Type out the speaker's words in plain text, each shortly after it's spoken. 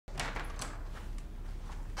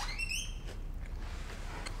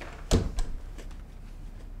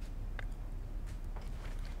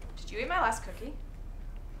last cookie?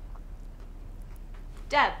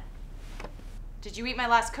 Dad, did you eat my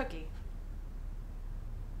last cookie?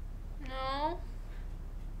 No.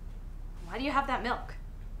 Why do you have that milk?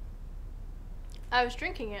 I was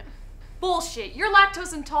drinking it. Bullshit, you're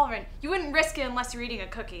lactose intolerant. You wouldn't risk it unless you're eating a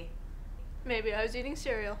cookie. Maybe I was eating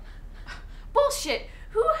cereal. Bullshit,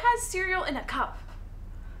 who has cereal in a cup?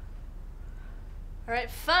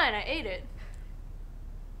 Alright, fine, I ate it.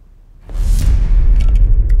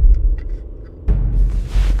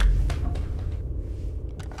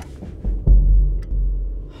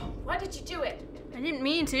 Why did you do it? I didn't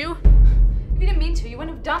mean to. If you didn't mean to, you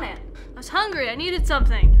wouldn't have done it. I was hungry, I needed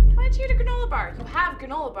something. Why did you eat a granola bar? You have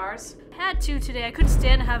granola bars. I had to today, I couldn't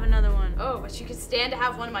stand to have another one. Oh, but you could stand to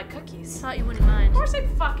have one of my cookies. Thought you wouldn't mind. Of course I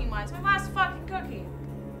fucking mind. It's my last fucking cookie.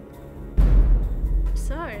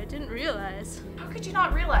 Sorry, I didn't realize. How could you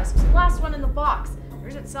not realize? It was the last one in the box. There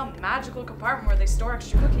isn't some magical compartment where they store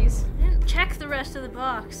extra cookies. I didn't check the rest of the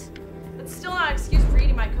box. That's still not an excuse for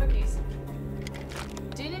eating my cookies.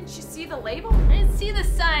 Didn't you see the label? I didn't see the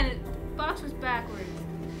sign, the box was backwards.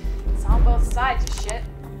 It's on both sides, you shit.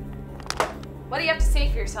 What do you have to say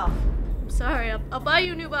for yourself? I'm sorry, I'll buy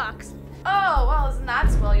you a new box. Oh, well, isn't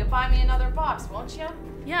that swell? You'll buy me another box, won't you?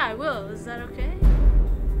 Yeah, I will. Is that okay?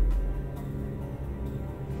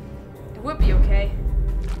 It would be okay.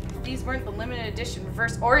 If these weren't the limited edition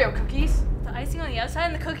reverse Oreo cookies. The icing on the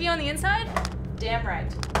outside and the cookie on the inside? Damn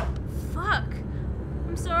right. Fuck.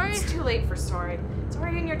 I'm sorry. It's too late for sorry. It's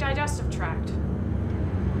already in your digestive tract.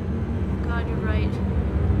 God, you're right.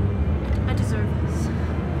 I deserve this.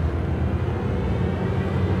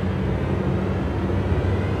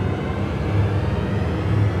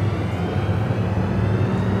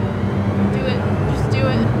 Do it. Just do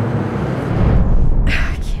it.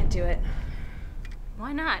 I can't do it.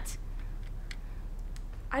 Why not?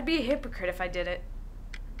 I'd be a hypocrite if I did it.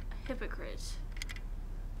 A hypocrite.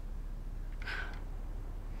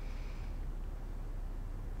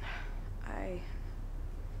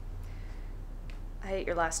 I ate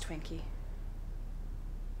your last Twinkie.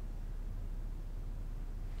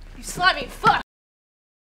 You slimy fuck!